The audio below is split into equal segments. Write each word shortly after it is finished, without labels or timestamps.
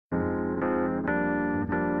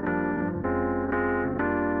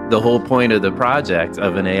The whole point of the project,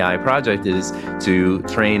 of an AI project, is to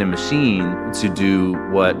train a machine to do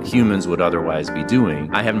what humans would otherwise be doing.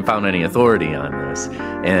 I haven't found any authority on this.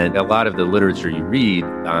 And a lot of the literature you read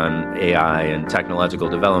on AI and technological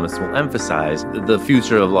developments will emphasize the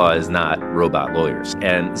future of law is not robot lawyers.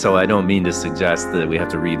 And so I don't mean to suggest that we have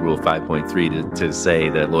to read Rule 5.3 to say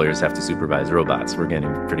that lawyers have to supervise robots. We're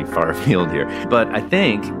getting pretty far afield here. But I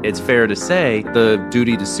think it's fair to say the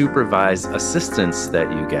duty to supervise assistance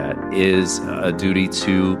that you get is a duty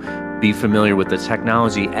to be familiar with the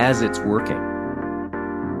technology as it's working.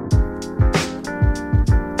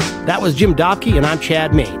 That was Jim Doppke, and I'm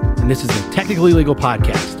Chad Main, and this is the Technically Legal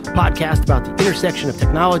Podcast, a podcast about the intersection of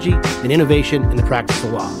technology and innovation in the practice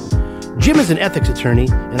of law. Jim is an ethics attorney,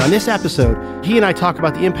 and on this episode, he and I talk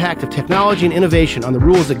about the impact of technology and innovation on the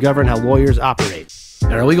rules that govern how lawyers operate.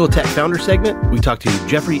 In our Legal Tech Founder segment, we talk to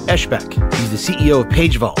Jeffrey Eschbeck. He's the CEO of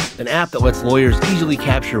PageVault, an app that lets lawyers easily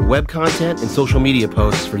capture web content and social media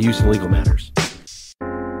posts for use in legal matters.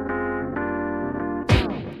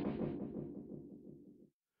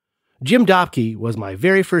 Jim Doppke was my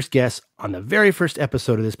very first guest on the very first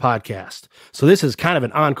episode of this podcast, so this is kind of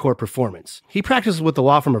an encore performance. He practices with the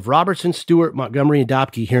law firm of Robertson, Stewart, Montgomery, and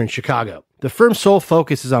Doppke here in Chicago. The firm's sole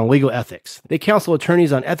focus is on legal ethics. They counsel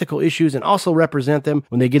attorneys on ethical issues and also represent them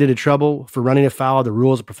when they get into trouble for running afoul of the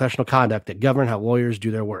rules of professional conduct that govern how lawyers do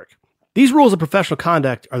their work. These rules of professional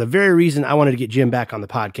conduct are the very reason I wanted to get Jim back on the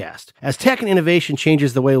podcast. As tech and innovation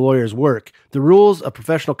changes the way lawyers work, the rules of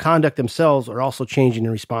professional conduct themselves are also changing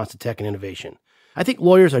in response to tech and innovation. I think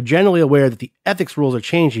lawyers are generally aware that the ethics rules are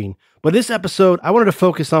changing, but this episode, I wanted to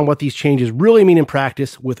focus on what these changes really mean in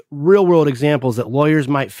practice with real-world examples that lawyers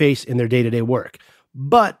might face in their day-to-day work.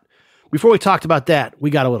 But before we talked about that, we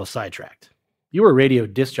got a little sidetracked. You were a radio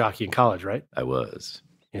disc jockey in college, right? I was.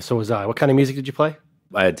 And so was I. What kind of music did you play?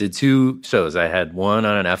 I did two shows. I had one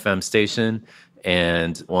on an FM station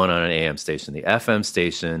and one on an AM station. The FM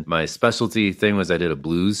station, my specialty thing was I did a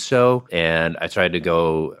blues show, and I tried to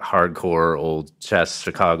go hardcore old chess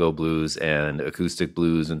Chicago blues and acoustic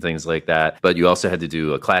blues and things like that. But you also had to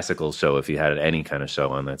do a classical show if you had any kind of show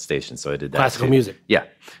on that station. So I did that Classical too. music. Yeah.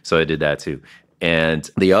 So I did that too. And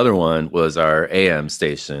the other one was our AM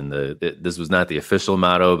station. This was not the official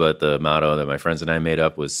motto, but the motto that my friends and I made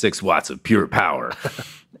up was 6 watts of pure power.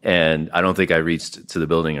 And I don't think I reached to the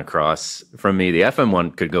building across from me. The FM one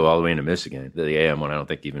could go all the way into Michigan. The AM one, I don't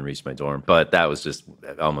think even reached my dorm. But that was just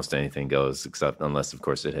almost anything goes, except unless, of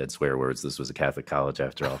course, it had swear words. This was a Catholic college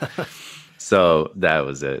after all. So that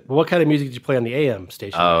was it. Well, what kind of music did you play on the AM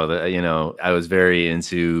station? Oh, I was very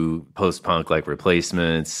into post-punk, like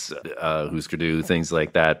Replacements, Husker Du, things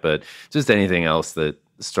like that. But just anything else that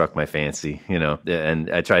struck my fancy, and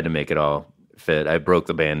I tried to make it all fit. I broke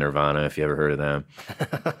the band Nirvana, if you ever heard of them.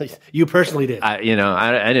 You personally did. I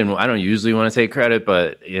don't usually want to take credit,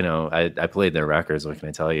 but I played their records. What can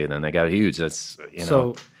I tell you? And then they got huge.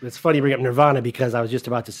 So it's funny you bring up Nirvana because I was just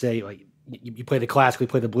about to say, like, you play the classical, you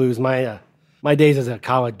play the blues. My days as a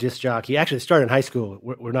college disc jockey actually started in high school.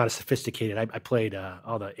 We're not as sophisticated. I played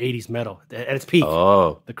all the 80s metal at its peak.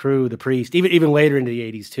 Oh. The Crew, The Priest, even later into the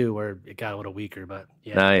 80s too, where it got a little weaker. But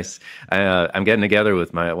yeah. Nice. I'm getting together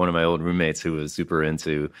with one of my old roommates who was super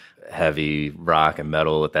into heavy rock and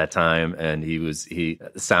metal at that time, and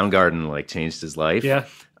Soundgarden like changed his life. Yeah.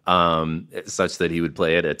 Such that he would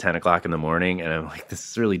play it at 10 o'clock in the morning. And I'm like, this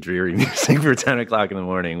is really dreary music for 10 o'clock in the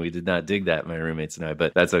morning. We did not dig that, my roommates and I,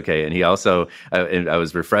 but that's okay. And he also, I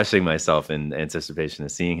was refreshing myself in anticipation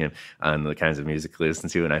of seeing him on the kinds of music to listen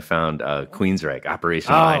to. And I found Queensryche,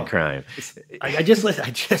 Operation Mindcrime. I just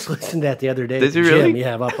listened to that the other day. Did you really?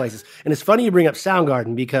 Yeah, of all places. And it's funny you bring up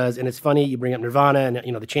Soundgarden and it's funny you bring up Nirvana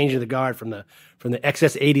and, the change of the guard from the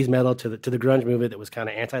excess 80s metal to the grunge movement that was kind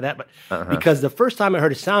of anti that. But because the first time I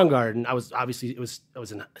heard of Soundgarden, I was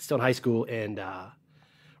still in high school and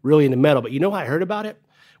really into metal. But you know how I heard about it?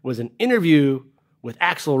 Was an interview with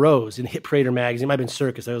Axl Rose in Hit Parader magazine. It might have been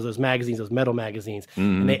Circus. Those magazines, those metal magazines.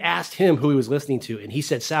 Mm-hmm. And they asked him who he was listening to, and he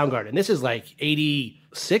said Soundgarden. This is like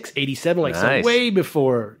 86, 87, like nice. So way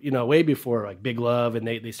before like Big Love, and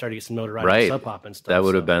they started to get some notoriety, right. Sub Pop and stuff. That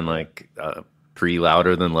would have been like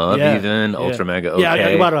pre-Louder Than Love, even Ultra Mega. Okay.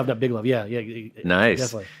 Yeah, Big Love, yeah. Nice.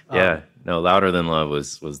 Definitely. Yeah. No, Louder Than Love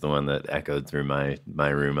was the one that echoed through my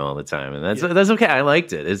room all the time, and that's okay. I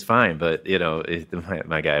liked it. It's fine, but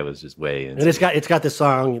my guy was just way into And it's got this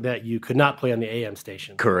song that you could not play on the AM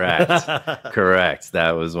station. Correct. Correct.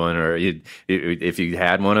 That was one, or if you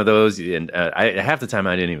had one of those, and half the time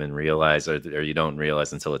I didn't even realize, or you don't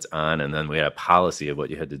realize until it's on, and then we had a policy of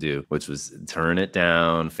what you had to do, which was turn it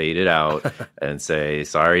down, fade it out, and say,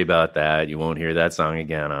 sorry about that. You won't hear that song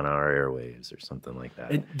again on our airwaves or something like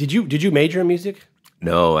that. And did you major in music?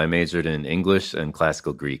 No, I majored in English and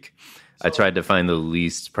classical Greek. I tried to find the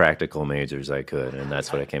least practical majors I could, and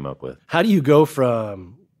that's what I came up with. How do you go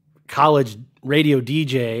from college radio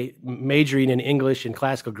DJ majoring in English and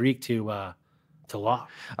classical Greek to law?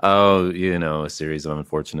 Oh, a series of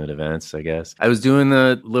unfortunate events, I guess. I was doing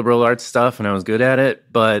the liberal arts stuff, and I was good at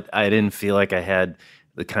it, but I didn't feel like I had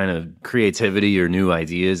the kind of creativity or new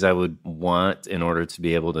ideas I would want in order to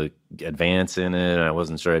be able to advance in it. I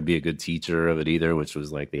wasn't sure I'd be a good teacher of it either, which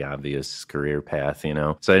was like the obvious career path,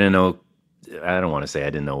 So I didn't know, I don't want to say I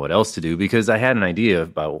didn't know what else to do, because I had an idea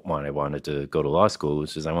about why I wanted to go to law school,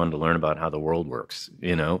 which is I wanted to learn about how the world works.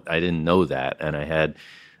 I didn't know that. And I had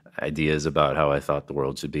ideas about how I thought the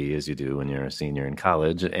world should be, as you do when you're a senior in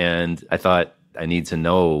college. And I thought I need to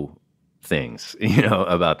know things,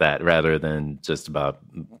 about that rather than just about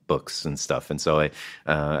books and stuff. And so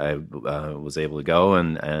I was able to go,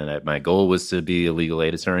 and my goal was to be a legal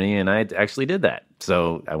aid attorney, and I actually did that.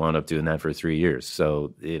 So I wound up doing that for 3 years.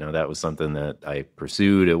 So, that was something that I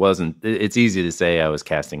pursued. It's easy to say I was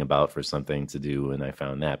casting about for something to do, and I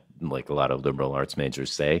found that, like a lot of liberal arts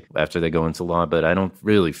majors say after they go into law, but I don't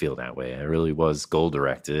really feel that way. I really was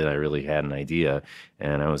goal-directed. I really had an idea,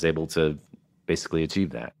 and I was able to basically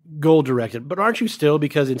achieve that. Goal directed, but aren't you still?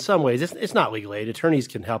 Because in some ways, it's not legal aid. Attorneys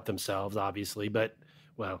can help themselves, obviously, but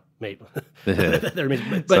maybe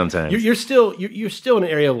but sometimes you're still in an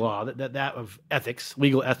area of law that of ethics,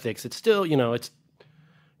 legal ethics. It's still it's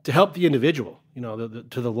to help the individual.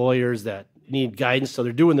 To the lawyers that need guidance, so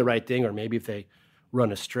they're doing the right thing, or maybe if they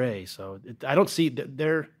run astray. So I don't see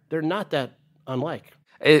they're not that unlike.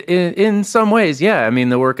 In some ways, yeah. I mean,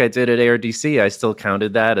 the work I did at ARDC, I still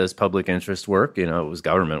counted that as public interest work. It was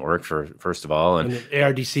government work first of all. And the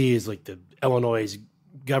ARDC is like the Illinois'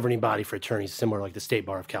 governing body for attorneys, similar like the State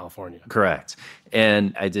Bar of California. Correct.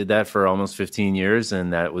 And I did that for almost 15 years,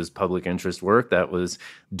 and that was public interest work. That was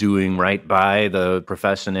doing right by the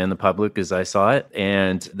profession and the public as I saw it.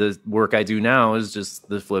 And the work I do now is just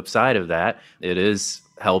the flip side of that. It is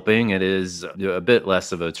helping. It is a bit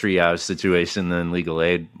less of a triage situation than legal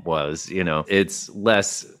aid was. It's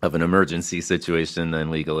less of an emergency situation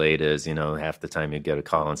than legal aid is. Half the time you get a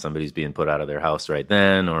call and somebody's being put out of their house right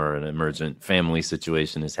then, or an emergent family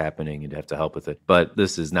situation is happening. You'd have to help with it. But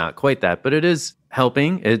this is not quite that. But it is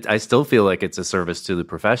helping. I still feel like it's a service to the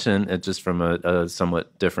profession, just from a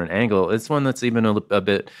somewhat different angle. It's one that's even a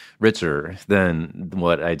bit richer than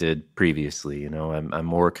what I did previously. I'm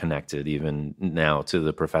more connected even now to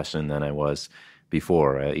the profession than I was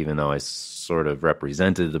before, even though I sort of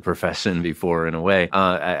represented the profession before in a way.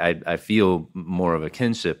 I feel more of a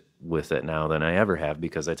kinship with it now than I ever have,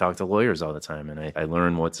 because I talk to lawyers all the time, and I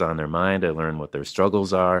learn what's on their mind. I learn what their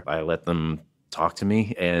struggles are. I let them talk to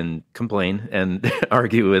me and complain and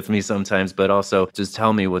argue with me sometimes, but also just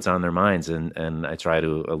tell me what's on their minds, and I try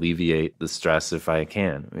to alleviate the stress if I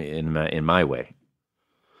can in my way.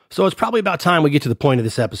 So it's probably about time we get to the point of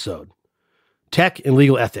this episode. Tech and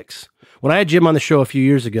legal ethics. When I had Jim on the show a few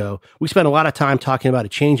years ago, we spent a lot of time talking about a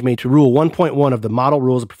change made to Rule 1.1 of the Model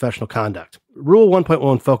Rules of Professional Conduct. Rule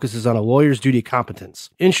 1.1 focuses on a lawyer's duty of competence.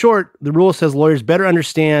 In short, the rule says lawyers better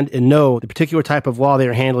understand and know the particular type of law they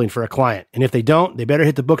are handling for a client. And if they don't, they better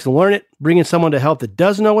hit the books and learn it, bring in someone to help that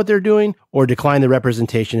does know what they're doing, or decline the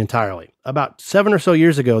representation entirely. About 7 or so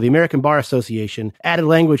years ago, the American Bar Association added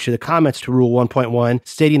language to the comments to Rule 1.1,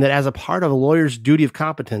 stating that as a part of a lawyer's duty of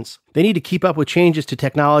competence, they need to keep up with changes to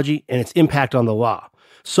technology and its impact on the law.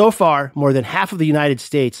 So far, more than half of the United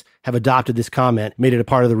States have adopted this comment, made it a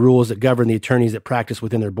part of the rules that govern the attorneys that practice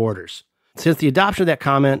within their borders. Since the adoption of that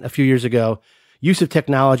comment a few years ago, use of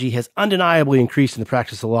technology has undeniably increased in the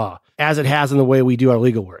practice of law, as it has in the way we do our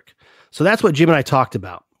legal work. So that's what Jim and I talked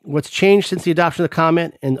about. What's changed since the adoption of the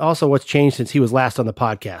comment, and also what's changed since he was last on the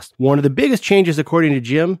podcast. One of the biggest changes, according to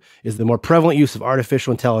Jim, is the more prevalent use of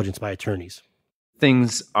artificial intelligence by attorneys.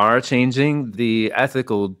 Things are changing. The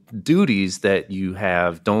ethical duties that you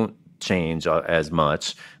have don't change as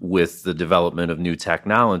much with the development of new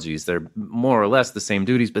technologies. They're more or less the same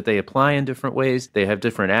duties, but they apply in different ways. They have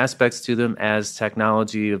different aspects to them as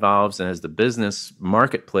technology evolves and as the business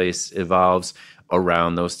marketplace evolves.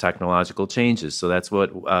 around those technological changes. So that's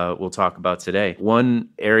what we'll talk about today. One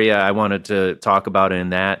area I wanted to talk about in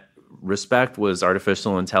that respect was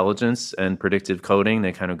artificial intelligence and predictive coding.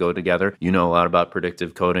 They kind of go together. You know a lot about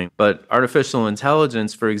predictive coding. But artificial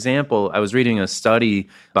intelligence, for example, I was reading a study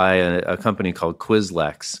by a company called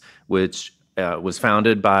Quizlex, which was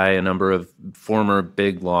founded by a number of former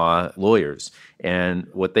big law lawyers. And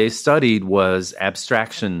what they studied was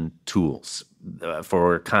abstraction tools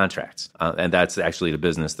for contracts. And that's actually the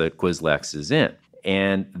business that Quizlex is in.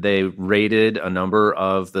 And they rated a number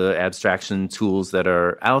of the abstraction tools that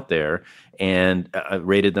are out there and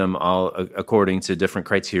rated them all according to different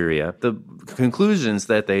criteria. The conclusions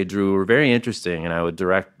that they drew were very interesting, and I would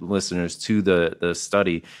direct listeners to the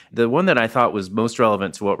study. The one that I thought was most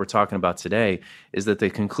relevant to what we're talking about today is that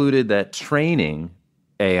they concluded that training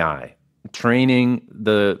AI, training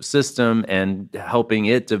the system and helping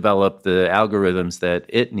it develop the algorithms that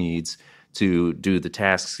it needs to do the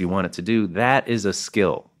tasks you want it to do, that is a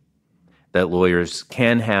skill that lawyers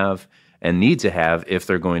can have and need to have if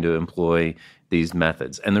they're going to employ these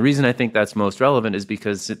methods. And the reason I think that's most relevant is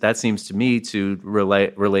because that seems to me to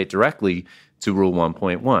relate directly to Rule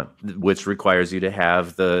 1.1, which requires you to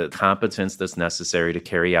have the competence that's necessary to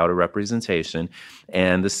carry out a representation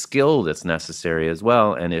and the skill that's necessary as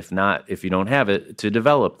well. And if you don't have it, to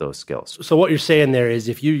develop those skills. So what you're saying there is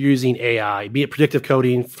if you're using AI, be it predictive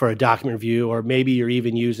coding for a document review, or maybe you're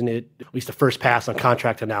even using it, at least the first pass on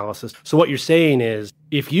contract analysis. So what you're saying is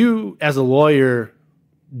if you, as a lawyer,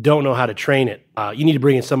 don't know how to train it, you need to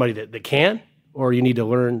bring in somebody that can, or you need to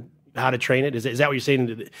learn how to train it? Is that what you're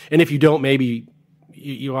saying? And if you don't, maybe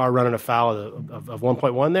you are running afoul of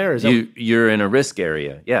 1.1 there? You're in a risk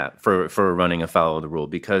area, for running afoul of the rule,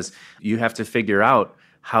 because you have to figure out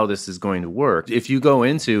how this is going to work. If you go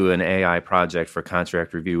into an AI project for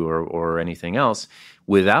contract review or anything else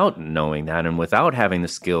without knowing that and without having the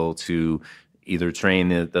skill to either train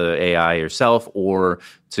the AI yourself or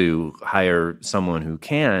to hire someone who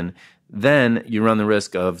can, then you run the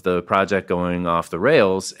risk of the project going off the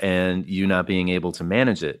rails and you not being able to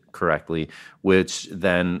manage it correctly, which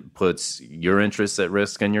then puts your interests at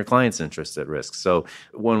risk and your client's interests at risk. So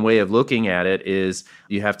one way of looking at it is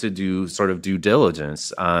you have to do sort of due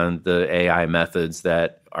diligence on the AI methods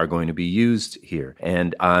that are going to be used here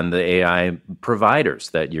and on the AI providers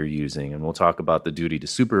that you're using. And we'll talk about the duty to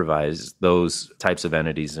supervise those types of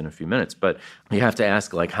entities in a few minutes. But you have to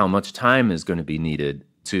ask, like, how much time is going to be needed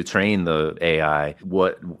to train the AI,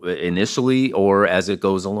 what initially or as it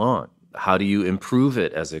goes along? How do you improve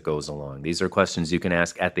it as it goes along? These are questions you can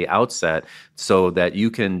ask at the outset so that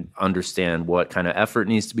you can understand what kind of effort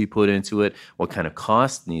needs to be put into it, what kind of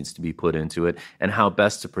cost needs to be put into it, and how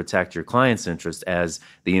best to protect your client's interest as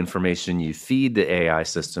the information you feed the AI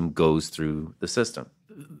system goes through the system.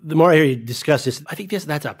 The more I hear you discuss this, I think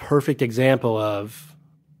that's a perfect example of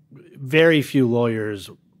very few lawyers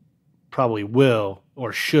probably will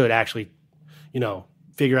or should actually,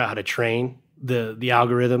 figure out how to train the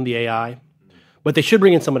algorithm, the AI. But they should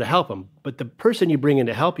bring in someone to help them. But the person you bring in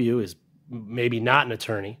to help you is maybe not an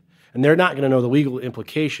attorney, and they're not going to know the legal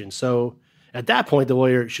implications. So at that point, the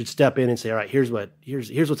lawyer should step in and say, all right, here's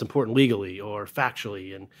what's important legally or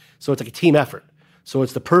factually. And so it's like a team effort. So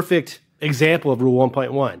it's the perfect example of Rule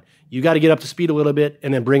 1.1. You got to get up to speed a little bit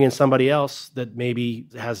and then bring in somebody else that maybe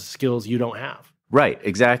has skills you don't have. Right,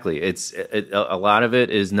 exactly. A lot of it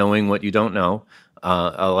is knowing what you don't know.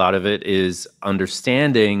 A lot of it is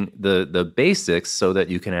understanding the basics so that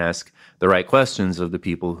you can ask the right questions of the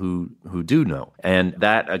people who do know. And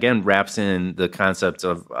that, again, wraps in the concept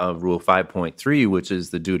of Rule 5.3, which is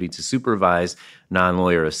the duty to supervise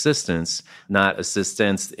nonlawyer assistance, not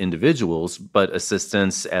assistance individuals, but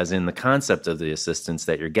assistance as in the concept of the assistance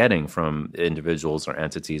that you're getting from individuals or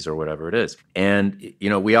entities or whatever it is. And,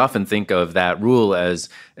 we often think of that rule as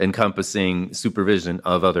encompassing supervision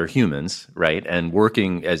of other humans, right? And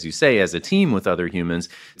working, as you say, as a team with other humans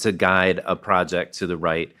to guide a project to the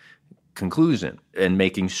right conclusion, and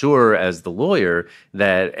making sure as the lawyer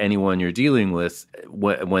that anyone you're dealing with,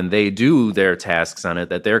 when they do their tasks on it,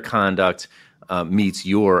 that their conduct meets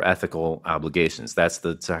your ethical obligations. That's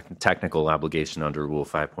the technical obligation under Rule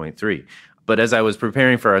 5.3. But as I was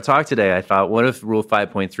preparing for our talk today, I thought, what if Rule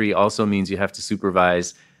 5.3 also means you have to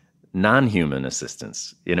supervise non-human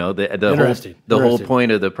assistance? The whole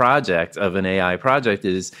point of the project, of an AI project,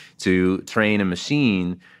 is to train a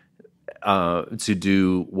machine to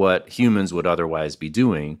do what humans would otherwise be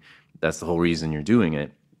doing. That's the whole reason you're doing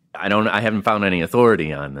it. I haven't found any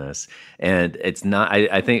authority on this, and it's not.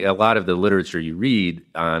 I think a lot of the literature you read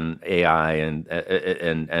on AI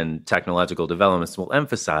and technological developments will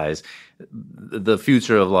emphasize the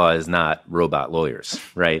future of law is not robot lawyers,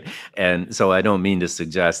 right? And so I don't mean to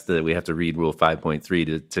suggest that we have to read Rule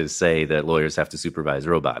 5.3 to say that lawyers have to supervise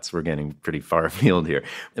robots. We're getting pretty far afield here,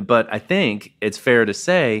 but I think it's fair to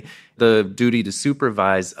say the duty to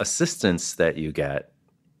supervise assistance that you get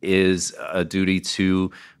is a duty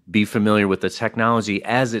to be familiar with the technology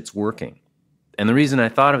as it's working. And the reason I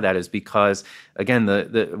thought of that is because, again,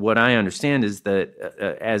 what I understand is that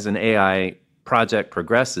as an AI project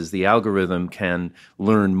progresses, the algorithm can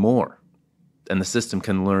learn more, and the system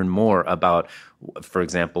can learn more about, for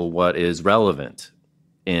example, what is relevant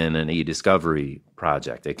in an e-discovery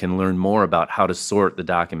project. It can learn more about how to sort the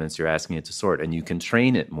documents you're asking it to sort, and you can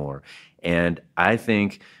train it more. And I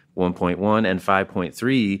think 1.1 and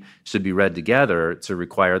 5.3 should be read together to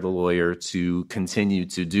require the lawyer to continue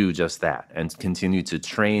to do just that and continue to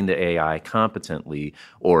train the AI competently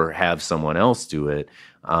or have someone else do it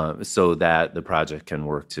so that the project can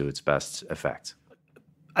work to its best effect.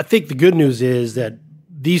 I think the good news is that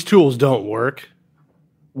these tools don't work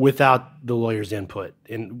without the lawyer's input.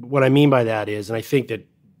 And what I mean by that is, and I think that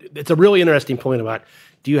it's a really interesting point about,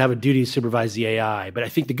 do you have a duty to supervise the AI? But I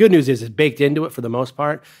think the good news is it's baked into it for the most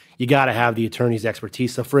part. You got to have the attorney's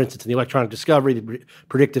expertise. So for instance, in the electronic discovery, the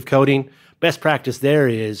predictive coding, best practice there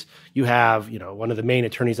is you have, one of the main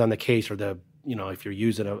attorneys on the case, or if you're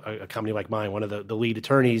using a company like mine, one of the lead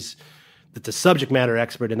attorneys that's a subject matter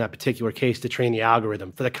expert in that particular case to train the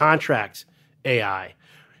algorithm. For the contract AI,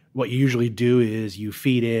 what you usually do is you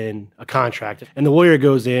feed in a contract and the lawyer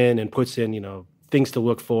goes in and puts in, things to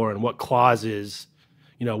look for and what clauses,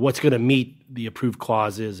 what's going to meet the approved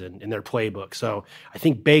clauses in their playbook. So I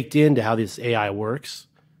think baked into how this AI works,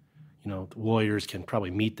 the lawyers can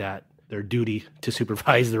probably meet their duty to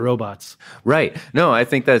supervise the robots. Right. No, I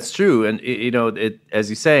think that's true. And, as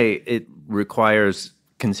you say, it requires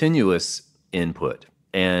continuous input.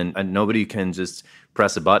 And nobody can just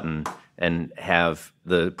press a button and have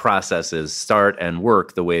the processes start and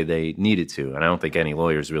work the way they need it to. And I don't think any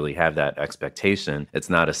lawyers really have that expectation. It's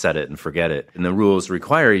not a set it and forget it. And the rules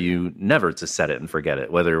require you never to set it and forget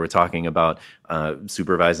it, whether we're talking about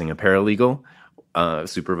supervising a paralegal,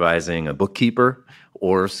 supervising a bookkeeper,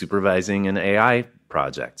 or supervising an AI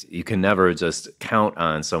project. You can never just count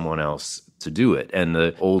on someone else to do it. And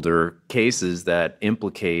the older cases that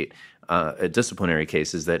implicate disciplinary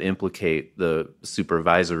cases that implicate the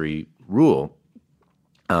supervisory rule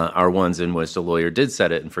are ones in which the lawyer did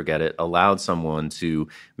set it and forget it, allowed someone to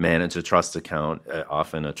manage a trust account,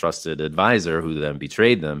 often a trusted advisor who then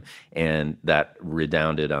betrayed them, and that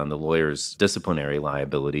redounded on the lawyer's disciplinary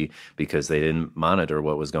liability because they didn't monitor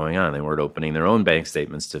what was going on. They weren't opening their own bank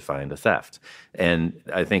statements to find the theft. And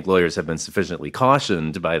I think lawyers have been sufficiently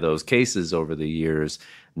cautioned by those cases over the years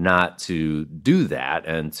not to do that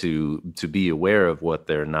and to be aware of what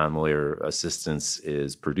their non-lawyer assistance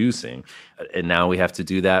is producing. And now we have to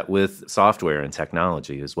do that with software and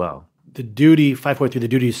technology as well. The duty, 5.3, the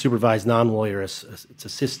duty to supervise non-lawyer, it's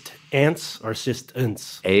assistants or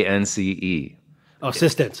assistants? ANCE. Oh,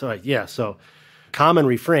 assistants, all right, yeah. So common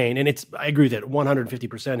refrain, and I agree with that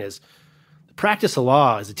 150%, is the practice of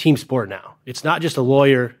law is a team sport now. It's not just a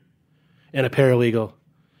lawyer and a paralegal,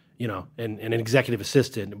 and an executive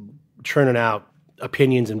assistant churning out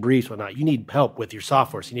opinions and briefs, whatnot. You need help with your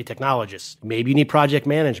software. So you need technologists. Maybe you need project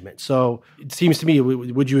management. So it seems to me,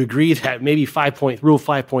 would you agree that maybe Rule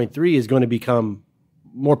 5.3 is going to become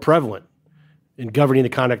more prevalent in governing the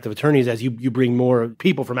conduct of attorneys as you bring more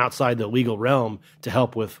people from outside the legal realm to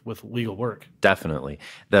help with legal work? Definitely.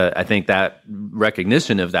 I think that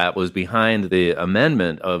recognition of that was behind the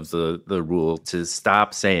amendment of the rule to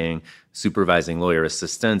stop saying supervising lawyer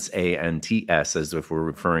assistants, ANTS, as if we're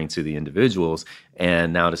referring to the individuals,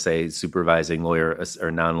 and now to say supervising lawyer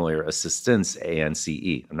or non-lawyer assistants,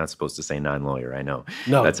 ANCE. I'm not supposed to say non-lawyer, I know.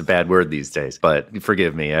 No. That's a bad word these days, but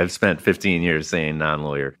forgive me. I've spent 15 years saying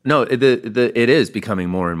non-lawyer. No, it is becoming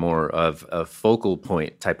more and more of a focal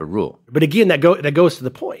point type of rule. But again, that goes to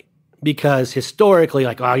the point, because historically,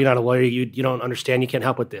 like, oh, you're not a lawyer, you don't understand, you can't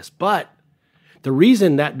help with this. But the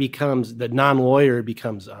reason that the non-lawyer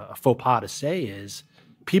becomes a faux pas to say is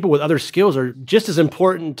people with other skills are just as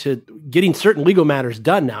important to getting certain legal matters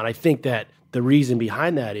done now. And I think that the reason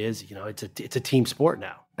behind that is, it's a team sport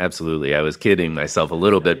now. Absolutely. I was kidding myself a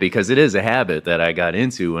little bit because it is a habit that I got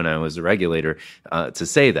into when I was a regulator to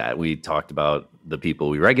say that. We talked about the people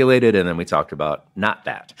we regulated, and then we talked about not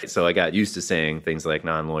that. So I got used to saying things like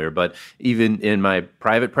non-lawyer. But even in my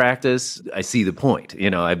private practice, I see the point.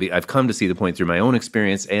 I've come to see the point through my own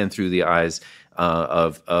experience and through the eyes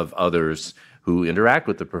of others who interact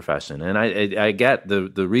with the profession. And I get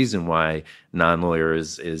the reason why non-lawyer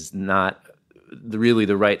is not really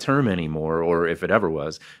the right term anymore, or if it ever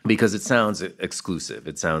was, because it sounds exclusive.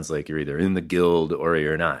 It sounds like you're either in the guild or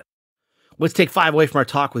you're not. Let's take 5 away from our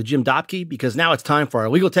talk with Jim Doppke, because now it's time for our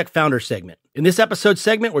Legal Tech Founder segment. In this episode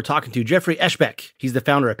segment, we're talking to Jeffrey Eschbeck. He's the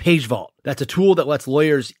founder of Page Vault. That's a tool that lets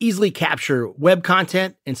lawyers easily capture web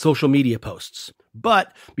content and social media posts.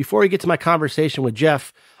 But before we get to my conversation with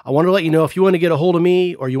Jeff, I want to let you know if you want to get a hold of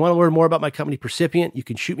me or you want to learn more about my company, Percipient, you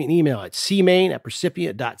can shoot me an email at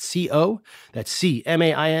cmain@percipient.co. That's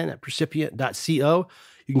CMAIN@percipient.co.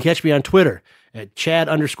 You can catch me on Twitter at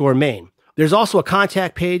Chad_Main. There's also a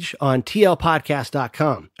contact page on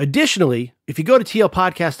tlpodcast.com. Additionally, if you go to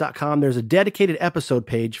tlpodcast.com, there's a dedicated episode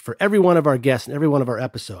page for every one of our guests and every one of our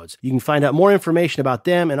episodes. You can find out more information about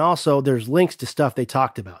them, and also there's links to stuff they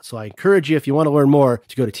talked about. So I encourage you, if you want to learn more,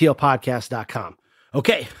 to go to tlpodcast.com.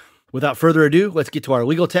 Okay, without further ado, let's get to our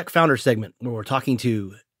Legal Tech Founder segment, where we're talking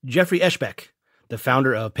to Jeffrey Eschbeck, the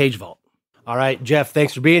founder of Page Vault. All right, Jeff,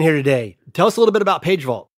 thanks for being here today. Tell us a little bit about Page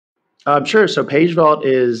Vault. Sure. So Page Vault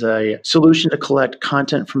is a solution to collect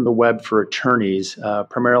content from the web for attorneys,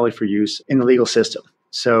 primarily for use in the legal system.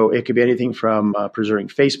 So it could be anything from preserving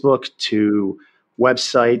Facebook to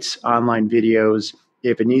websites, online videos.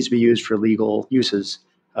 If it needs to be used for legal uses,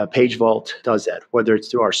 Page Vault does that, whether it's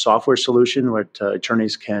through our software solution, where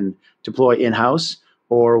attorneys can deploy in-house,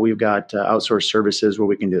 or we've got outsourced services where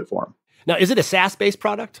we can do it for them. Now, is it a SaaS-based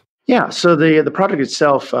product? Yeah, so the product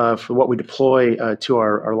itself, for what we deploy to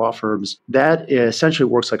our law firms, that essentially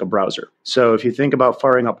works like a browser. So if you think about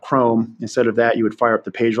firing up Chrome, instead of that, you would fire up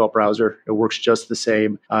the Page Vault browser. It works just the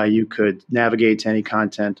same. You could navigate to any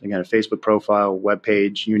content, again, a Facebook profile, web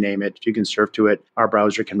page, you name it. If you can surf to it, our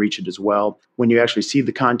browser can reach it as well. When you actually see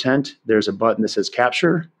the content, there's a button that says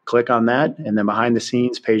capture. Click on that, and then behind the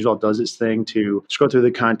scenes, Page Vault does its thing to scroll through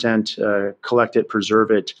the content, collect it,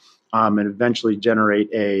 preserve it, and eventually generate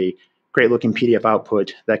a great-looking PDF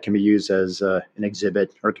output that can be used as an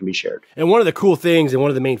exhibit or can be shared. And one of the cool things and one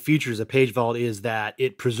of the main features of Page Vault is that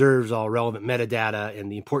it preserves all relevant metadata and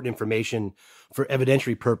the important information for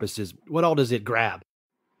evidentiary purposes. What all does it grab?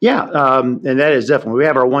 Yeah, and that is definitely, we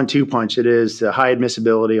have our 1-2 punch. It is high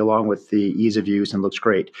admissibility along with the ease of use and looks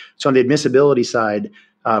great. So on the admissibility side,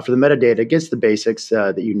 for the metadata, it gets the basics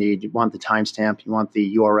that you need. You want the timestamp, you want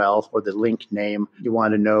the URL or the link name, you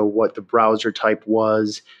want to know what the browser type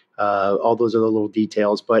was, all those other little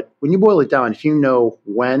details. But when you boil it down, if you know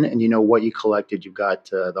when and you know what you collected, you've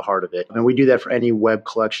got the heart of it. And we do that for any web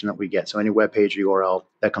collection that we get. So any web page or URL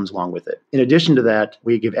that comes along with it. In addition to that,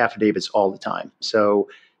 we give affidavits all the time. So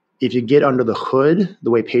if you get under the hood,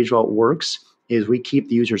 the way Page Vault works is we keep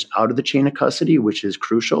the users out of the chain of custody, which is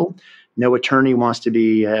crucial. No attorney wants to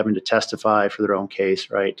be having to testify for their own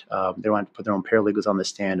case, right? They want to put their own paralegals on the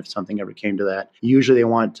stand if something ever came to that. Usually they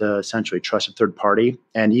want essentially a trusted third party.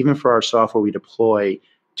 And even for our software we deploy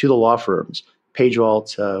to the law firms, Page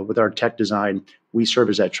Vault, with our tech design, we serve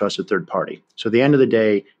as that trusted third party. So at the end of the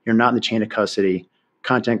day, you're not in the chain of custody.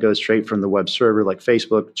 Content goes straight from the web server like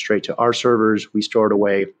Facebook straight to our servers. We store it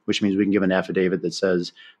away, which means we can give an affidavit that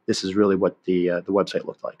says this is really what the website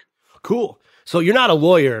looked like. Cool. So you're not a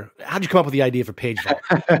lawyer. How'd you come up with the idea for Page Vault?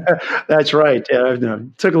 That's right.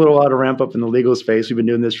 It took a little while to ramp up in the legal space. We've been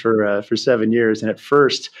doing this for 7 years. And at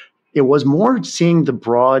first, it was more seeing the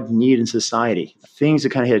broad need in society. Things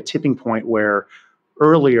that kind of hit a tipping point where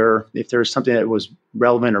earlier, if there was something that was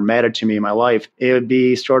relevant or mattered to me in my life, it would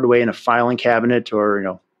be stored away in a filing cabinet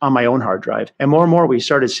or, on my own hard drive. And more, we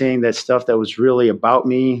started seeing that stuff that was really about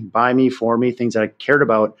me, by me, for me, things that I cared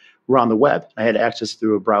about were on the web. I had access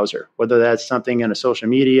through a browser, whether that's something in a social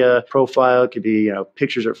media profile, it could be,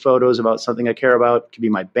 pictures or photos about something I care about, it could be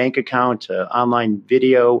my bank account, online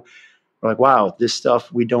video. We're like, wow, this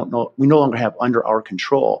stuff we no longer have under our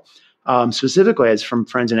control. Specifically, it's from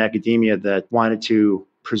friends in academia that wanted to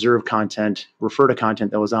preserve content, refer to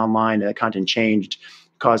content that was online, and that content changed,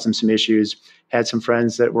 caused them some issues. Had some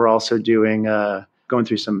friends that were also going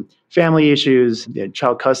through some family issues,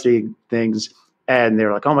 child custody things. And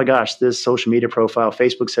they're like, oh my gosh, this social media profile,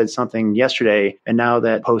 Facebook said something yesterday, and now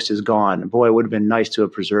that post is gone. Boy, it would have been nice to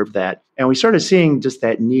have preserved that. And we started seeing just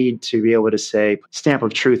that need to be able to say, stamp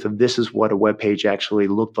of truth of this is what a web page actually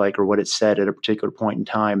looked like or what it said at a particular point in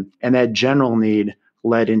time. And that general need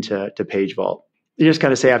led into Page Vault. You just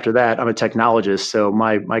kind of say after that, I'm a technologist, so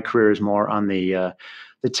my career is more on the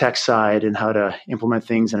tech side and how to implement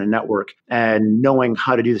things in a network. And knowing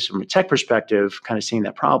how to do this from a tech perspective, kind of seeing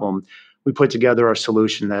that problem, we put together our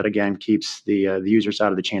solution that, again, keeps the users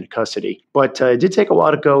out of the chain of custody. But it did take a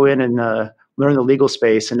while to go in and learn the legal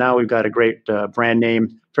space, and now we've got a great brand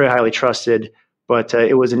name, very highly trusted. But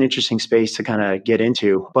it was an interesting space to kind of get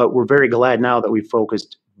into. But we're very glad now that we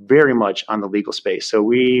focused very much on the legal space. So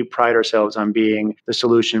we pride ourselves on being the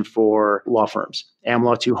solution for law firms,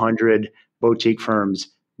 AmLaw 200, boutique firms.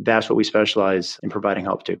 That's what we specialize in providing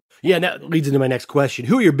help to. Yeah, and that leads into my next question.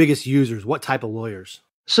 Who are your biggest users? What type of lawyers?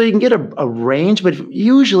 So you can get a range, but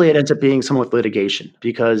usually it ends up being someone with litigation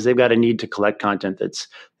because they've got a need to collect content that's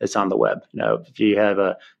on the web. If you have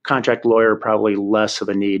a contract lawyer, probably less of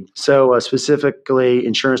a need. So specifically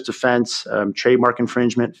insurance defense, trademark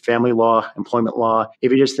infringement, family law, employment law.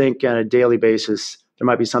 If you just think on a daily basis, there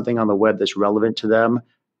might be something on the web that's relevant to them.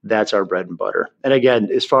 That's our bread and butter. And again,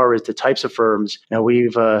 as far as the types of firms,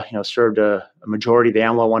 we've served a majority of the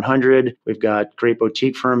AmLaw 100. We've got great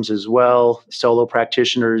boutique firms as well, solo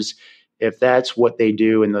practitioners. If that's what they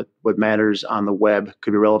do and what matters on the web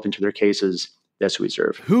could be relevant to their cases, that's who we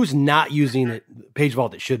serve. Who's not using Page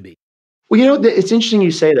Vault that should be? Well, it's interesting you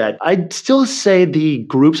say that. I'd still say the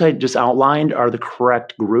groups I just outlined are the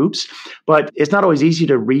correct groups, but it's not always easy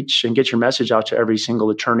to reach and get your message out to every single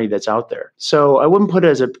attorney that's out there. So I wouldn't put it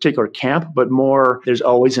as a particular camp, but more there's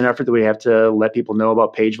always an effort that we have to let people know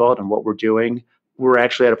about Page Vault and what we're doing. We're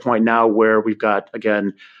actually at a point now where we've got,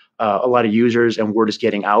 again, a lot of users and word is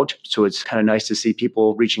getting out. So it's kind of nice to see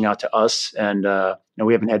people reaching out to us and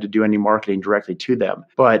we haven't had to do any marketing directly to them.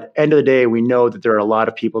 But end of the day, we know that there are a lot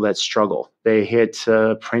of people that struggle. They hit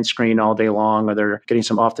print screen all day long, or they're getting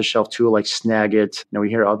some off-the-shelf tool like Snagit. We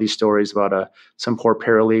hear all these stories about some poor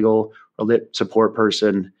paralegal or lit support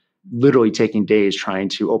person literally taking days trying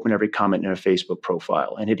to open every comment in a Facebook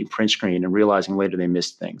profile and hitting print screen and realizing later they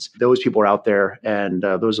missed things. Those people are out there, and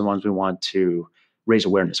those are the ones we want to raise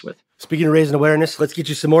awareness with. Speaking of raising awareness, let's get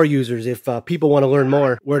you some more users. If people want to learn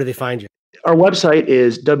more, where do they find you? Our website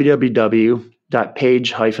is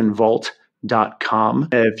www.page-vault.com.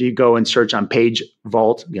 If you go and search on Page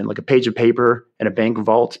Vault, again, like a page of paper and a bank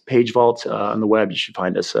vault, Page Vault on the web, you should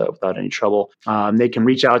find us without any trouble. They can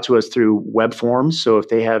reach out to us through web forms. So if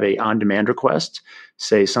they have a on-demand request,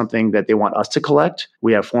 say something that they want us to collect,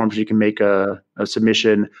 we have forms you can make a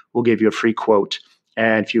submission. We'll give you a free quote.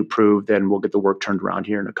 And if you approve, then we'll get the work turned around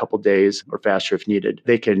here in a couple of days or faster if needed.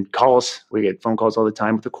 They can call us. We get phone calls all the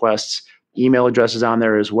time with requests. Email addresses on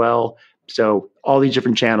there as well. So all these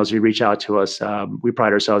different channels, you reach out to us. We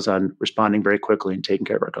pride ourselves on responding very quickly and taking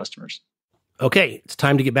care of our customers. Okay, it's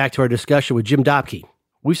time to get back to our discussion with Jim Doppke.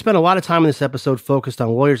 We've spent a lot of time in this episode focused on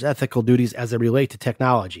lawyers' ethical duties as they relate to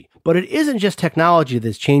technology. But it isn't just technology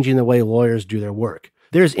that's changing the way lawyers do their work.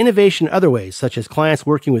 There's innovation in other ways, such as clients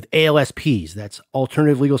working with ALSPs, that's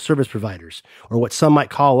alternative legal service providers, or what some might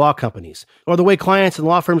call law companies, or the way clients and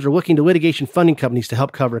law firms are looking to litigation funding companies to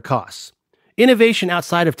help cover costs. Innovation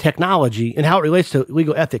outside of technology and how it relates to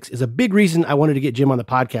legal ethics is a big reason I wanted to get Jim on the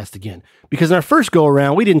podcast again, because in our first go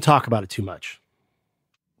around, we didn't talk about it too much.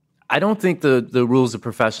 I don't think the rules of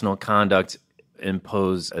professional conduct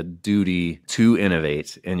impose a duty to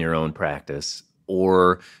innovate in your own practice,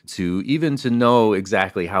 or to know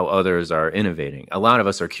exactly how others are innovating. A lot of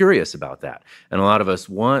us are curious about that. And a lot of us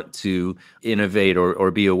want to innovate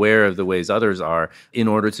or be aware of the ways others are in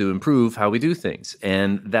order to improve how we do things.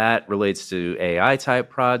 And that relates to AI type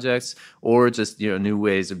projects, or just new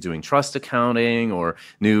ways of doing trust accounting, or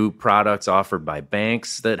new products offered by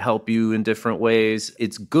banks that help you in different ways.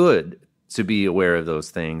 It's good to be aware of those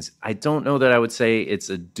things. I don't know that I would say it's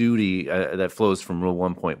a duty that flows from Rule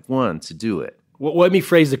 1.1 to do it. Well, let me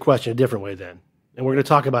phrase the question a different way then. And we're going to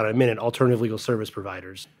talk about in a minute, alternative legal service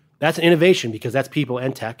providers. That's an innovation because that's people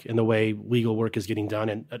and tech and the way legal work is getting done.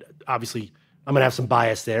 And obviously, I'm going to have some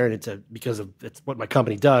bias there, and it's what my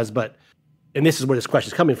company does. And this is where this question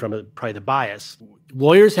is coming from, probably the bias.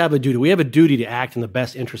 Lawyers have a duty. We have a duty to act in the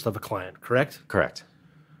best interest of a client, correct? Correct.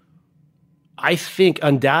 I think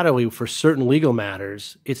undoubtedly for certain legal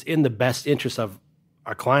matters, it's in the best interest of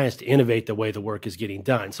our clients to innovate the way the work is getting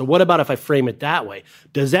done. So what about if I frame it that way?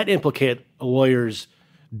 Does that implicate a lawyer's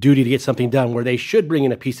duty to get something done where they should bring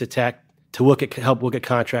in a piece of tech to help look at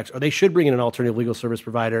contracts, or they should bring in an alternative legal service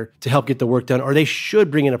provider to help get the work done, or they should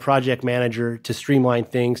bring in a project manager to streamline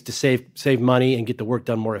things, to save money and get the work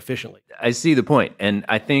done more efficiently? I see the point. And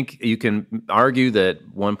I think you can argue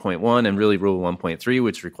that 1.1 and really Rule 1.3,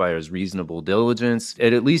 which requires reasonable diligence,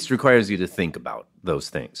 it at least requires you to think about those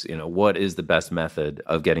things. What is the best method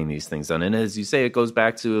of getting these things done? And as you say, it goes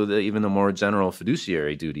back to even the more general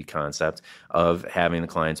fiduciary duty concept of having the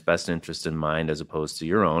client's best interest in mind as opposed to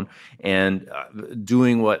your own, and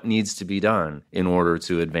doing what needs to be done in order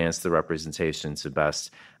to advance the representation to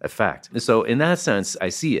best effect. So in that sense, I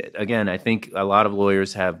see it. Again, I think a lot of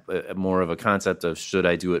lawyers have more of a concept of, should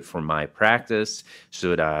I do it for my practice?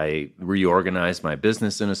 Should I reorganize my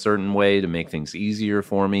business in a certain way to make things easier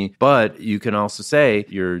for me? But you can also say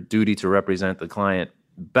your duty to represent the client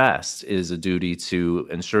best is a duty to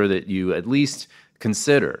ensure that you at least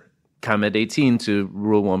consider. Comment 18 to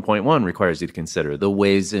Rule 1.1 requires you to consider the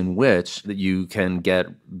ways in which that you can get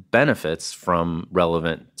benefits from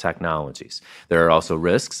relevant technologies. There are also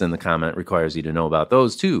risks, and the comment requires you to know about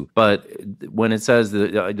those too. But when it says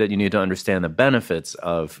that you need to understand the benefits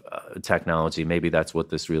of technology, maybe that's what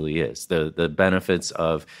this really is. The benefits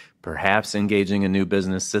of perhaps engaging a new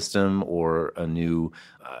business system or a new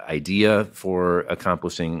idea for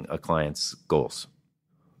accomplishing a client's goals.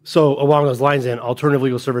 So along those lines, then, alternative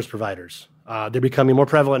legal service providers, they're becoming more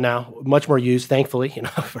prevalent now, much more used, thankfully,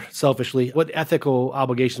 selfishly. What ethical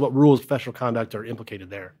obligations, what rules of professional conduct are implicated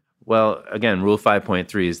there? Well, again, Rule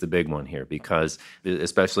 5.3 is the big one here because,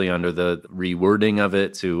 especially under the rewording of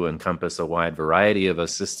it to encompass a wide variety of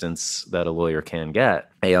assistance that a lawyer can get,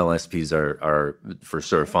 ALSPs are for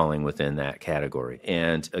sure falling within that category.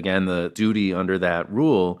 And again, the duty under that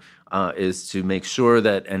rule is to make sure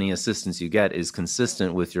that any assistance you get is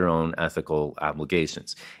consistent with your own ethical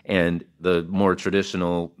obligations. And the more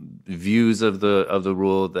traditional views of the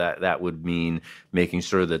rule, that would mean making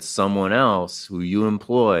sure that someone else who you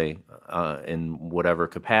employ in whatever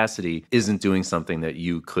capacity isn't doing something that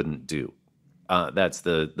you couldn't do. That's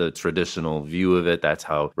the traditional view of it. That's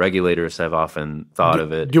how regulators have often thought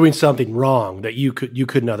of it. Doing something wrong that you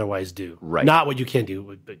couldn't otherwise do. Right. Not what you can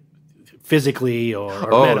do, but physically or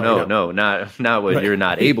not what you're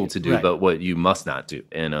not able to do, Right. but what you must not do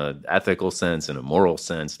in an ethical sense, in a moral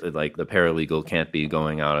sense. Like the paralegal can't be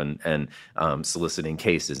going out and soliciting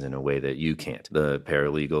cases in a way that you can't. The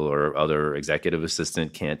paralegal or other executive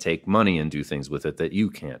assistant can't take money and do things with it that you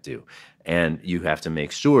can't do. And you have to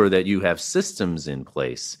make sure that you have systems in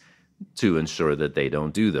place to ensure that they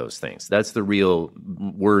don't do those things. That's the real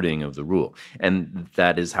wording of the rule. And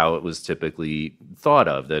that is how it was typically thought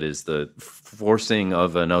of. That is the forcing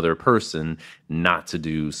of another person not to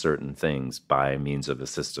do certain things by means of a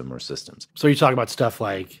system or systems. So you talk about stuff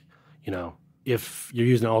like, if you're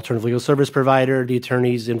using an alternative legal service provider, the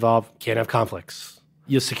attorneys involved can't have conflicts.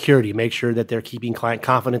 Your security, make sure that they're keeping client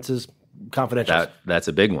confidences confidential. That's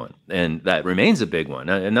a big one, and that remains a big one.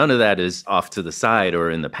 And none of that is off to the side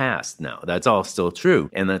or in the past now. That's all still true,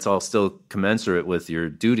 and that's all still commensurate with your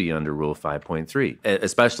duty under Rule 5.3,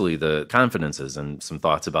 especially the confidences and some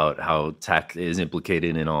thoughts about how tech is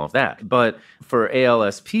implicated in all of that. But for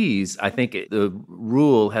ALSPs, I think the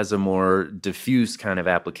rule has a more diffuse kind of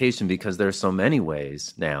application because there's so many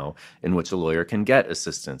ways now in which a lawyer can get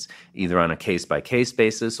assistance, either on a case-by-case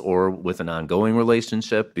basis or with an ongoing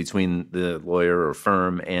relationship between the lawyer or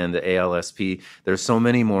firm and the ALSP. There's so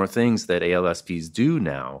many more things that ALSPs do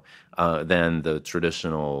now than the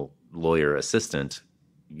traditional lawyer assistant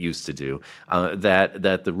used to do,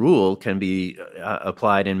 that the rule can be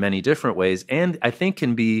applied in many different ways, and I think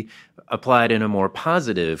can be applied in a more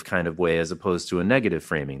positive kind of way as opposed to a negative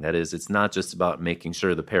framing. That is, it's not just about making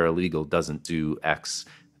sure the paralegal doesn't do X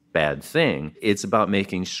bad thing. It's about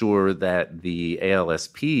making sure that the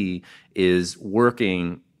ALSP is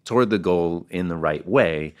working toward the goal in the right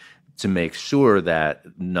way to make sure that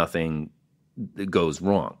nothing goes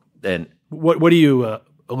wrong. And what are you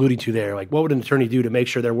alluding to there? Like, what would an attorney do to make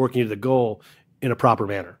sure they're working to the goal in a proper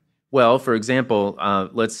manner? Well, for example,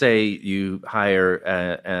 let's say you hire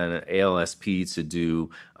an ALSP to do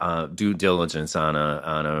due diligence on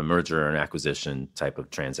a merger and acquisition type of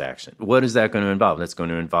transaction. What is that going to involve? That's going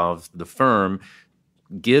to involve the firm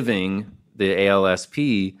giving the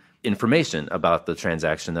ALSP information about the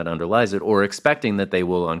transaction that underlies it, or expecting that they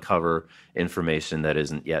will uncover information that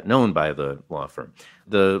isn't yet known by the law firm.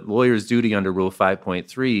 The lawyer's duty under Rule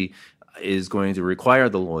 5.3 is going to require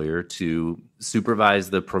the lawyer to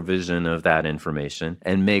supervise the provision of that information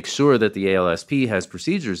and make sure that the ALSP has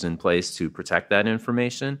procedures in place to protect that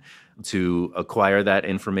information, to acquire that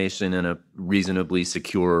information in a reasonably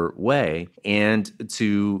secure way, and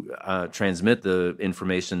to transmit the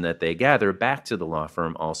information that they gather back to the law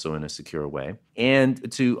firm also in a secure way,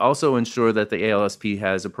 and to also ensure that the ALSP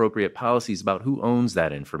has appropriate policies about who owns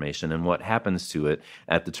that information and what happens to it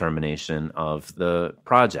at the termination of the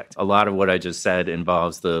project. A lot of what I just said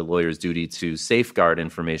involves the lawyer's duty to safeguard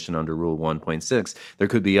information under Rule 1.6. There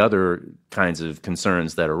could be other kinds of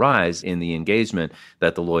concerns that arise in the engagement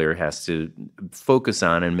that the lawyer has to focus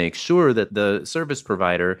on and make sure that the service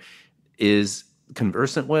provider is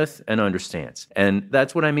conversant with and understands. And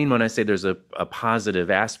that's what I mean when I say there's a positive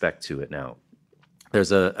aspect to it now.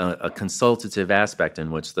 There's a consultative aspect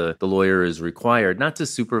in which the lawyer is required not to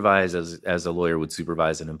supervise as a lawyer would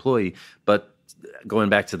supervise an employee, but going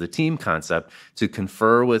back to the team concept, to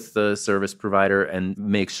confer with the service provider and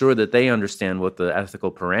make sure that they understand what the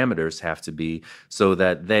ethical parameters have to be so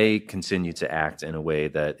that they continue to act in a way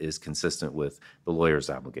that is consistent with the lawyer's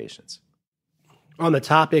obligations. On the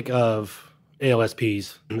topic of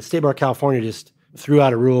ALSPs, the State Bar of California just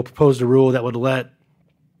proposed a rule that would let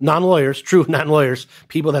non-lawyers, true non-lawyers,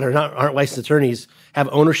 people that aren't licensed attorneys, have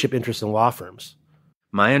ownership interests in law firms.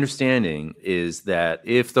 My understanding is that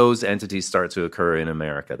if those entities start to occur in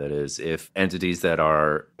America, that is, if entities that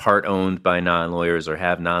are part owned by non-lawyers or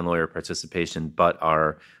have non-lawyer participation but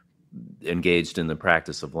are engaged in the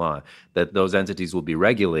practice of law, that those entities will be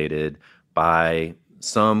regulated by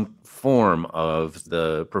some form of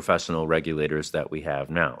the professional regulators that we have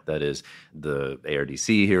now. That is the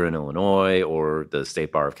ARDC here in Illinois or the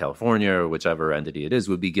State Bar of California or whichever entity it is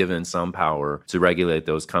would be given some power to regulate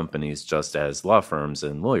those companies just as law firms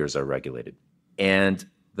and lawyers are regulated. And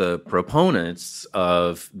the proponents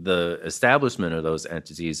of the establishment of those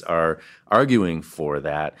entities are arguing for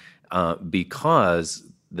that because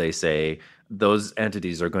they say those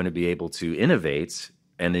entities are going to be able to innovate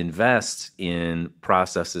and invest in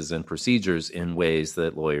processes and procedures in ways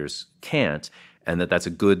that lawyers can't, and that's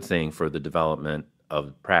a good thing for the development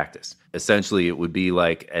of practice. Essentially, it would be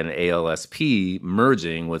like an ALSP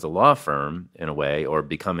merging with a law firm in a way, or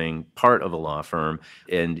becoming part of a law firm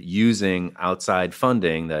and using outside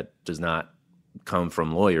funding that does not come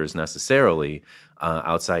from lawyers necessarily,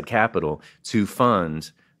 outside capital, to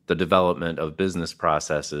fund the development of business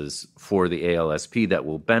processes for the ALSP that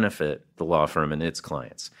will benefit the law firm and its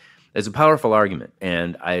clients. It's a powerful argument,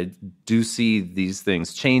 and I do see these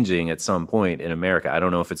things changing at some point in America. I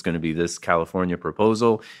don't know if it's going to be this California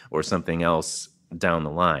proposal or something else down the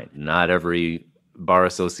line. Not every bar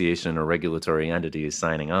association or regulatory entity is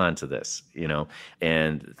signing on to this,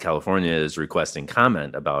 and California is requesting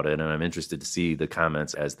comment about it, and I'm interested to see the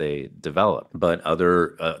comments as they develop. But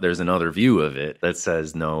there's another view of it that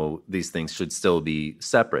says, no, these things should still be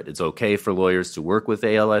separate. It's okay for lawyers to work with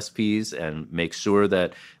ALSPs and make sure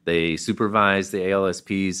that they supervise the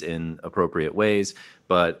ALSPs in appropriate ways,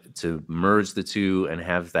 but to merge the two and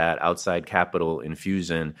have that outside capital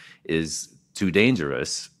infusion is too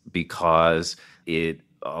dangerous because it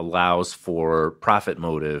allows for profit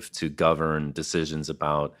motive to govern decisions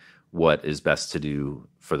about what is best to do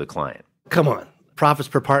for the client. Come on, profits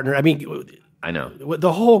per partner. I mean, I know.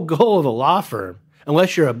 The whole goal of a law firm,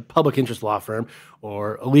 unless you're a public interest law firm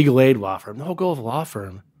or a legal aid law firm, the whole goal of a law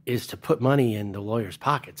firm is to put money in the lawyer's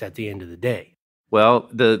pockets at the end of the day. Well,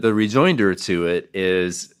 the rejoinder to it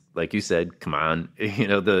is, like you said, come on.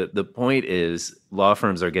 The point is law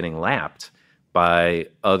firms are getting lapped by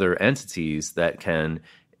other entities that can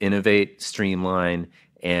innovate, streamline,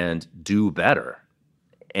 and do better.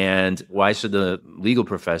 And why should the legal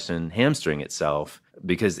profession hamstring itself?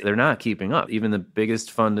 Because they're not keeping up. Even the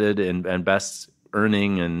biggest funded and best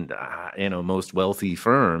earning and most wealthy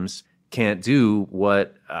firms can't do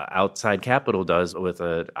what outside capital does with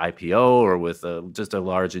an IPO or with just a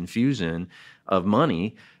large infusion of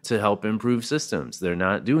money to help improve systems. They're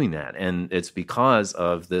not doing that. And it's because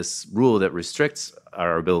of this rule that restricts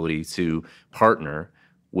our ability to partner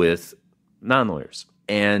with non-lawyers.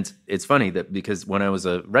 And it's funny that because when I was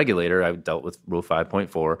a regulator, I dealt with Rule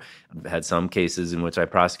 5.4, had some cases in which I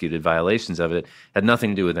prosecuted violations of it, had nothing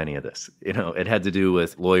to do with any of this. It had to do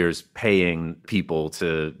with lawyers paying people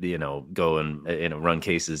to, go and, run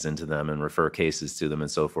cases into them and refer cases to them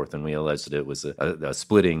and so forth. And we alleged that it was a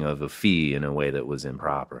splitting of a fee in a way that was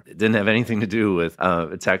improper. It didn't have anything to do with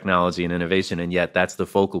technology and innovation. And yet that's the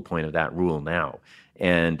focal point of that rule now.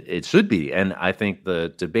 And it should be. And I think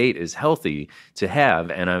the debate is healthy to have.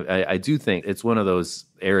 And I do think it's one of those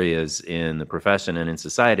areas in the profession and in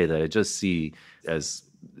society that I just see as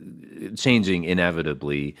changing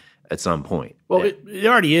inevitably at some point. Well, it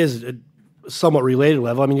already is a somewhat related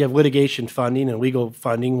level. I mean, you have litigation funding and legal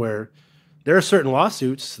funding where there are certain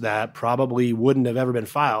lawsuits that probably wouldn't have ever been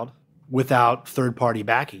filed without third-party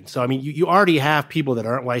backing. So, I mean, you already have people that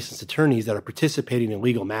aren't licensed attorneys that are participating in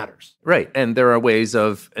legal matters. Right. And there are ways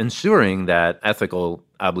of ensuring that ethical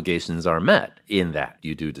obligations are met in that.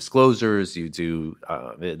 You do disclosures, you do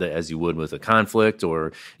as you would with a conflict,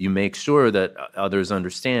 or you make sure that others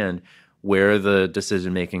understand where the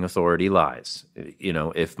decision-making authority lies. You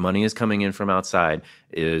know, if money is coming in from outside,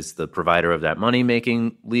 is the provider of that money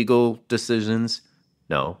making legal decisions?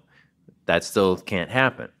 No, that still can't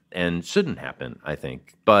happen and shouldn't happen, I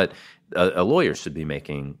think. But a lawyer should be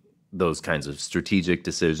making those kinds of strategic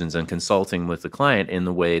decisions and consulting with the client in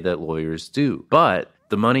the way that lawyers do. But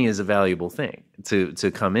the money is a valuable thing to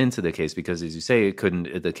come into the case because, as you say,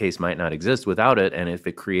 the case might not exist without it. And if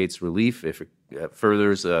it creates relief, if it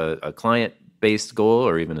furthers a client-based goal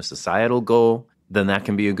or even a societal goal, then that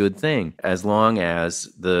can be a good thing as long as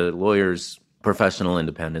the lawyer's professional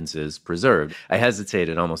independence is preserved. I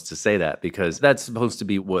hesitated almost to say that because that's supposed to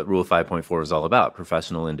be what Rule 5.4 is all about,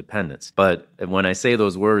 professional independence. But when I say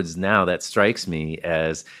those words now, that strikes me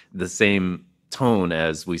as the same tone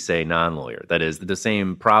as we say non-lawyer. That is, the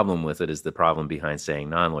same problem with it is the problem behind saying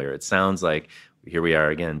non-lawyer. It sounds like here we are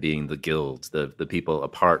again being the guild, the people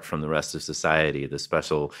apart from the rest of society, the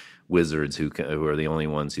special wizards who are the only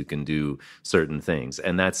ones who can do certain things.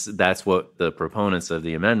 And that's what the proponents of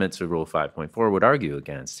the amendment to Rule 5.4 would argue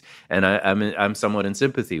against. And I'm somewhat in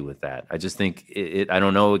sympathy with that. I just think I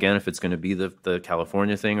don't know, again, if it's going to be the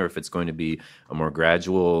California thing or if it's going to be a more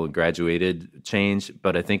graduated change,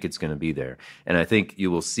 but I think it's going to be there. And I think you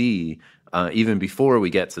will see even before we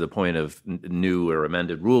get to the point of new or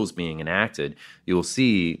amended rules being enacted, you will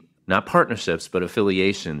see not partnerships, but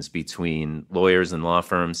affiliations between lawyers and law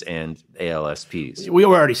firms and ALSPs. We've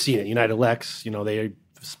already seen it. United Lex, they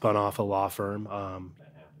spun off a law firm.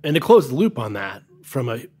 And to close the loop on that, from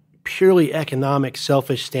a purely economic,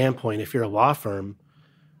 selfish standpoint, if you're a law firm,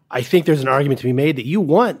 I think there's an argument to be made that you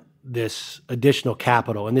want this additional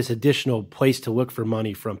capital and this additional place to look for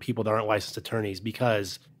money from people that aren't licensed attorneys,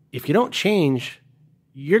 because if you don't change,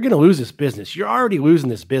 you're going to lose this business. You're already losing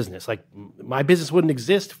this business. Like, my business wouldn't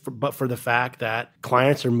exist but for the fact that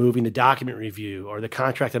clients are moving the document review or the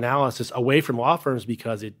contract analysis away from law firms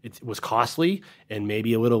because it was costly and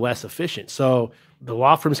maybe a little less efficient. So the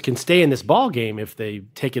law firms can stay in this ball game if they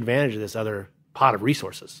take advantage of this other pot of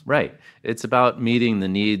resources. Right. It's about meeting the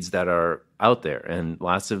needs that are out there, and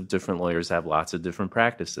lots of different lawyers have lots of different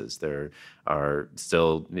practices. There are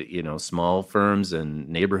still, small firms and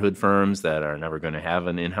neighborhood firms that are never going to have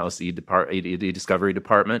an in-house e-discovery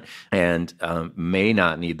department and may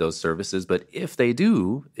not need those services. But if they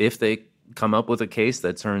do, if they come up with a case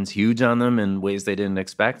that turns huge on them in ways they didn't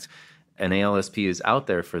expect, an ALSP is out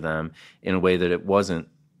there for them in a way that it wasn't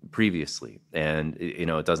previously. And,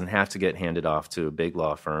 it doesn't have to get handed off to a big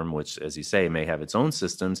law firm, which, as you say, may have its own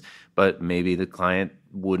systems, but maybe the client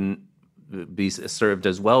wouldn't be served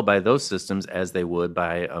as well by those systems as they would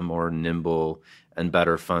by a more nimble and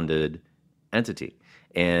better funded entity.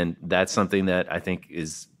 And that's something that I think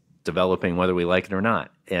is developing whether we like it or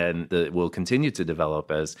not. And will continue to develop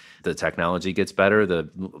as the technology gets better,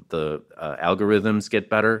 the algorithms get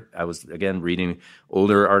better. I was, again, reading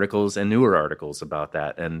older articles and newer articles about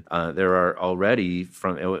that. And there are already,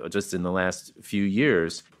 from just in the last few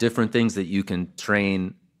years, different things that you can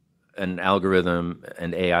train an algorithm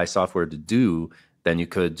and AI software to do than you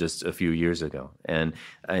could just a few years ago. And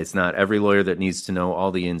it's not every lawyer that needs to know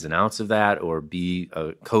all the ins and outs of that or be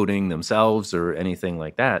coding themselves or anything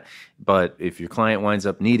like that. But if your client winds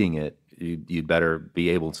up needing it, you'd better be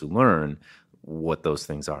able to learn what those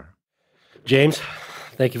things are. James,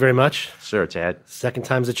 thank you very much. Sure, Chad. Second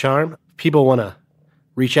time's a charm. People want to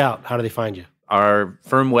reach out. How do they find you? Our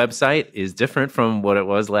firm website is different from what it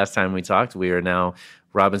was last time we talked. We are now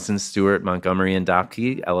Robinson, Stewart, Montgomery, and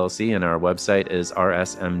Doppke, LLC, and our website is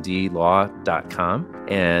rsmdlaw.com.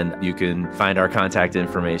 And you can find our contact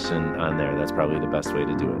information on there. That's probably the best way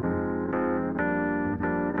to do it.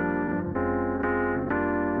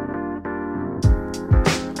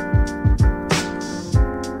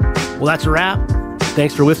 Well, that's a wrap.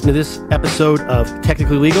 Thanks for listening to this episode of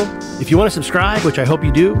Technically Legal. If you want to subscribe, which I hope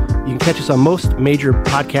you do, you can catch us on most major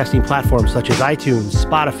podcasting platforms such as iTunes,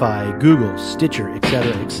 Spotify, Google, Stitcher,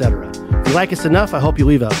 etc., etc. If you like us enough, I hope you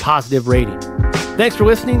leave a positive rating. Thanks for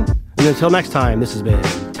listening, and until next time, this has been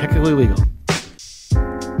Technically Legal.